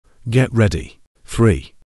Get ready.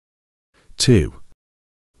 3, 2,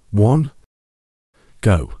 1.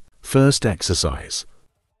 Go. First exercise.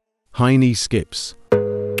 High knee skips.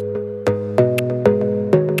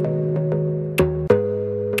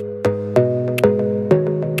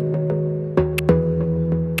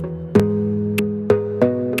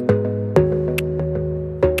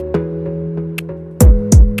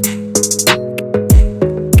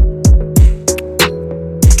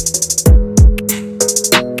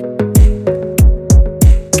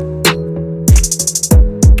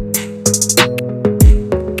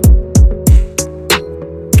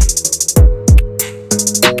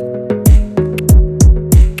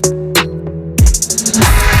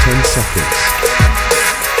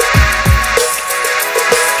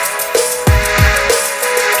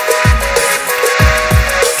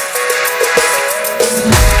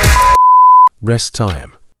 Rest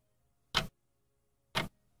time.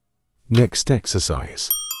 Next exercise.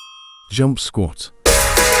 Jump squat.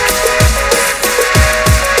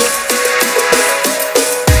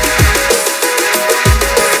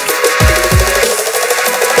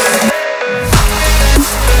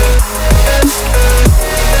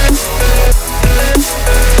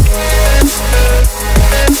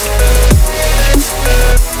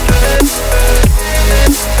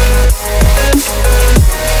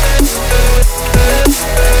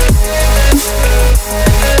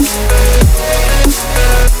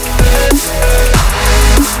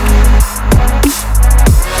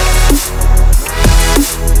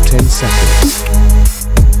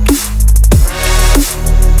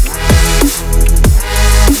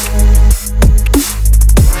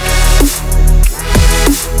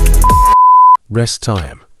 Rest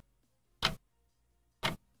time.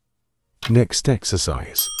 Next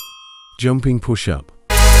exercise. Jumping push-up.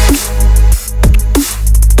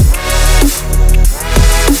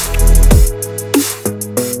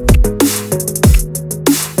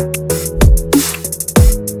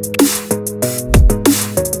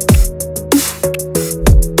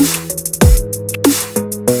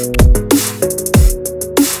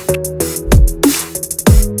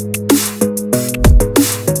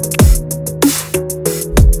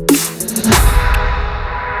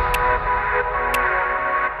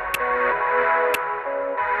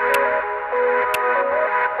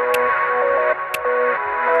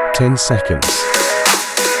 Ten seconds.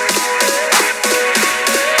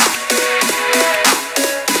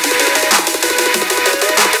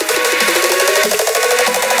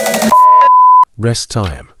 Rest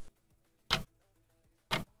time.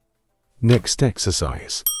 Next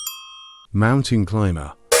exercise. Mountain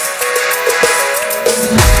climber.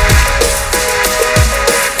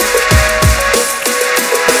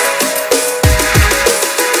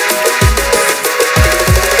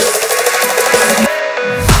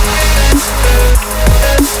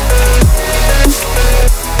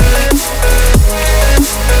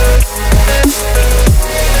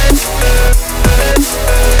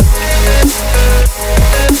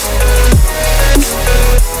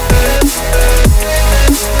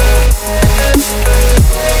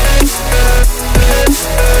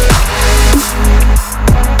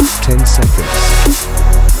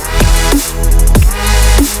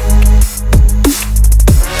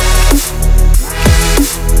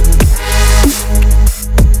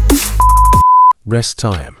 Rest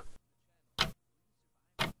time.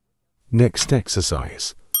 Next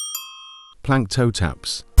exercise. Plank toe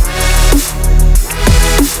taps.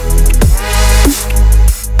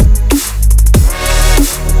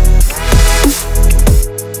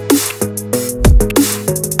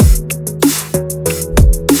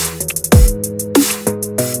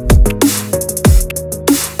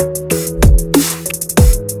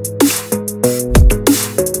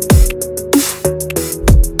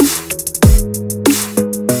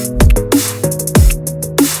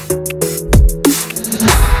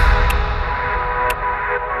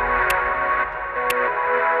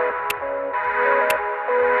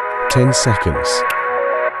 Ten seconds.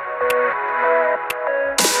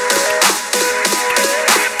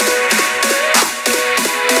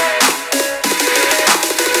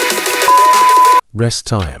 Rest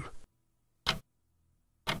time.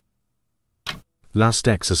 Last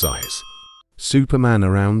exercise. Superman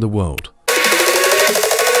around the world.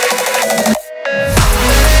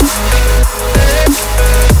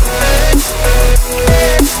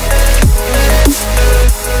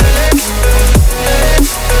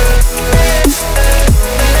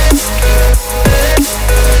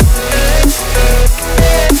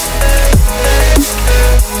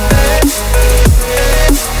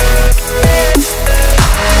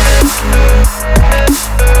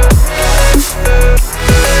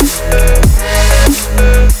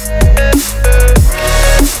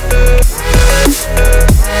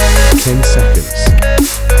 10 seconds.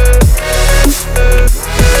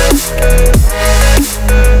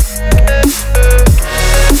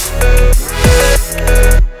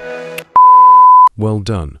 Well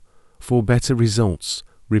done. For better results,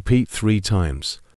 repeat 3 times.